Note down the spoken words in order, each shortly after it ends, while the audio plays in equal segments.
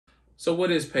So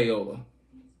what is payola?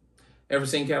 Ever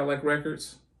seen Cadillac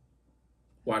Records?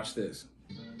 Watch this.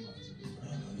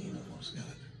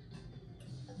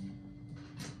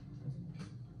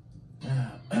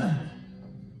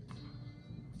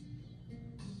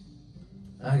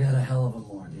 I got a hell of a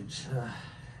mortgage.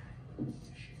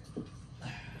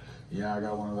 Yeah, I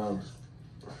got one of those.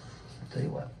 I'll tell you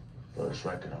what, first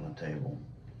record on the table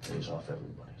pays off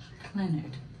everybody's.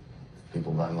 Leonard.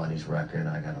 People buy Muddy's record,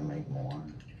 I gotta make more.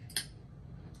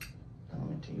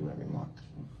 Coming to you every month.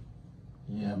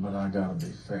 Yeah, but I gotta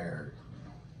be fair.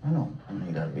 I know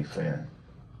you gotta be fair.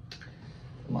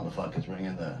 The motherfuckers bring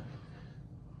in the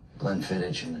Glenn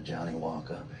Fittich and the Johnny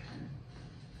Walker.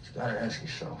 You gotta ask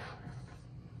yourself,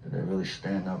 did they really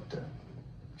stand up to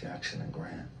Jackson and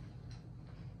Grant?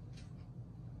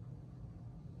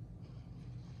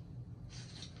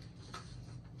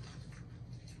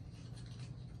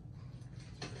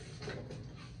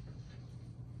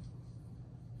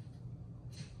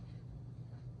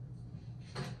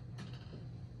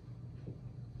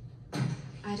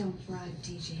 I don't bribe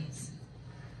DJs.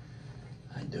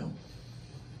 I do.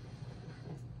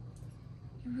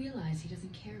 You realize he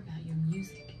doesn't care about your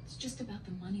music. It's just about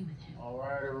the money with him. All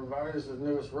right, everybody, this is the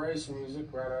newest race music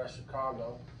right out of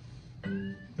Chicago.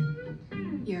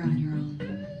 You're on your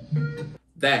own.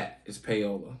 That is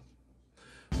payola.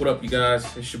 What up, you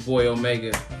guys? It's your boy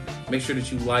Omega. Make sure that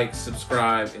you like,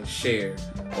 subscribe, and share.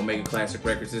 Omega Classic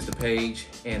Records is the page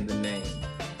and the name.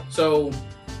 So,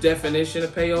 definition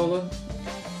of payola?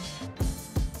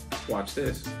 Watch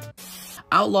this.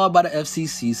 Outlawed by the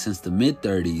FCC since the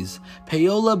mid-30s,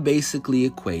 payola basically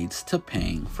equates to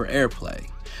paying for airplay.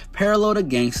 Parallel to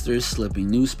gangsters slipping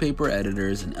newspaper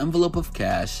editors an envelope of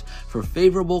cash for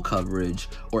favorable coverage,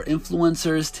 or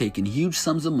influencers taking huge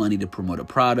sums of money to promote a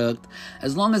product,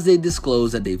 as long as they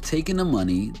disclose that they've taken the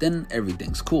money, then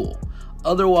everything's cool.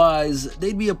 Otherwise,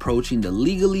 they'd be approaching the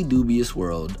legally dubious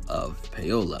world of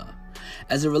payola.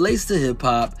 As it relates to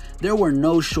hip-hop, there were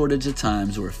no shortage of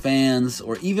times where fans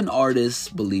or even artists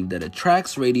believed that a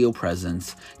track's radio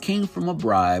presence came from a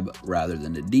bribe rather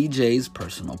than the DJ's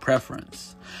personal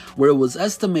preference. Where it was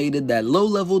estimated that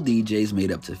low-level DJs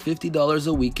made up to $50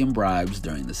 a week in bribes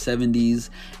during the 70s,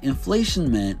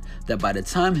 inflation meant that by the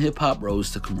time hip-hop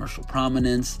rose to commercial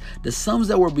prominence, the sums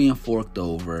that were being forked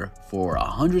over for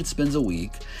 100 spins a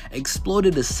week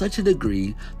exploded to such a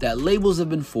degree that labels have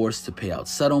been forced to pay out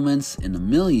settlements in the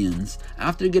millions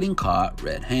after getting caught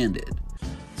red-handed.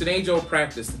 It's an age-old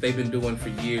practice that they've been doing for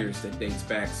years that dates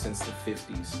back since the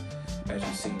 50s, as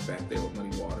you've seen back there with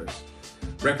Muddy Waters.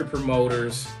 Record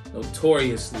promoters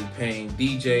notoriously paying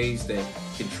DJs that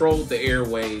controlled the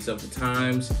airways of the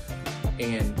times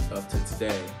and up to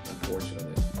today,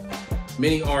 unfortunately.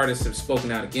 Many artists have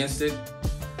spoken out against it.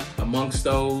 Amongst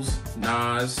those,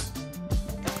 Nas,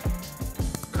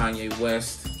 Kanye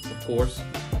West, of course,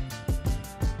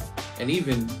 and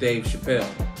even Dave Chappelle.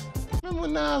 Remember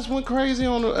when Nas went crazy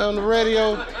on the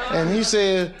radio and he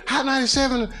said, Hot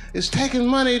 97 is taking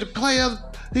money to play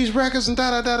these records and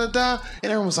da-da-da-da-da, and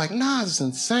everyone was like, Nas is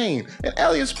insane. And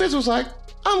Elliot Spitz was like,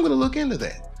 I'm gonna look into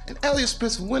that. And Elliot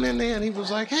Spitz went in there and he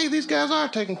was like, hey, these guys are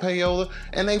taking payola,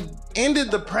 and they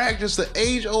ended the practice, the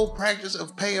age-old practice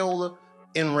of payola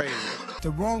in radio.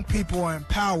 The wrong people are in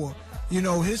power. You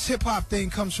know, his hip-hop thing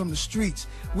comes from the streets.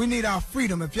 We need our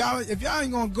freedom. If y'all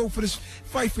ain't gonna go for this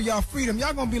fight for y'all freedom,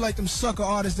 y'all gonna be like them sucker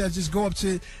artists that just go up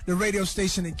to the radio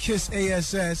station and kiss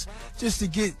ASS just to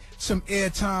get some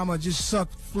airtime, or just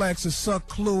suck Flex or suck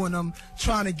Clue in them,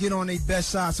 trying to get on their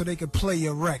best side so they could play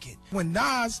your record. When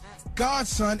Nas,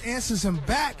 Godson, answers him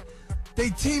back, they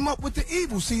team up with the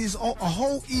evil. See, it's a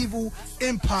whole evil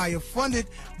empire funded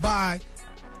by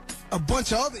a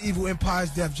bunch of other evil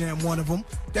empires, Def Jam one of them,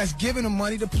 that's giving them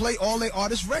money to play all their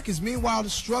artists' records. Meanwhile, the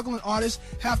struggling artists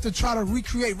have to try to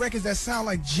recreate records that sound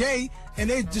like Jay, and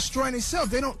they're destroying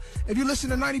themselves. They don't. If you listen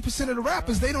to 90% of the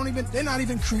rappers, they're not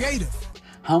even creative.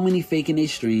 How many faking their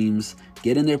streams,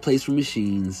 get in their place for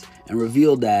machines, and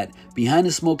reveal that behind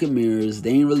the smoke and mirrors, they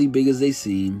ain't really big as they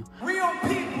seem. Real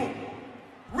people,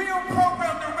 real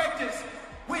program directors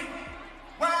with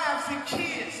wives and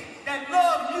kids that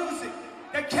love music,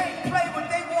 that can't play what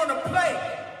they want to play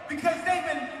because they've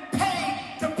been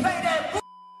paid to play that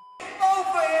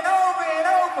over and over and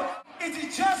over. Is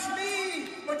it just me?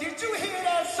 Or did you hear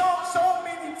that song so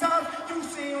many times you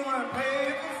seen one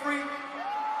pay for free?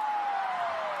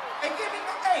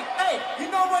 Hey,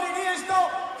 you know what it is though?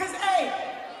 Because,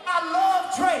 I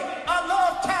love Drake, I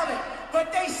love Khaled,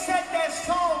 but they set that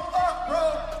song up,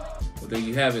 bro. Well, there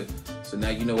you have it. So now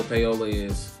you know what payola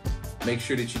is. Make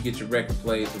sure that you get your record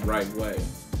played the right way.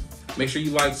 Make sure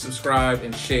you like, subscribe,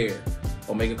 and share.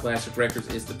 Omega Classic Records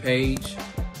is the page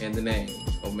and the name.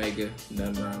 Omega,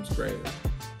 none rhymes greater.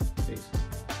 Peace.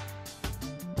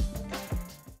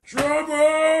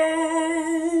 Trouble!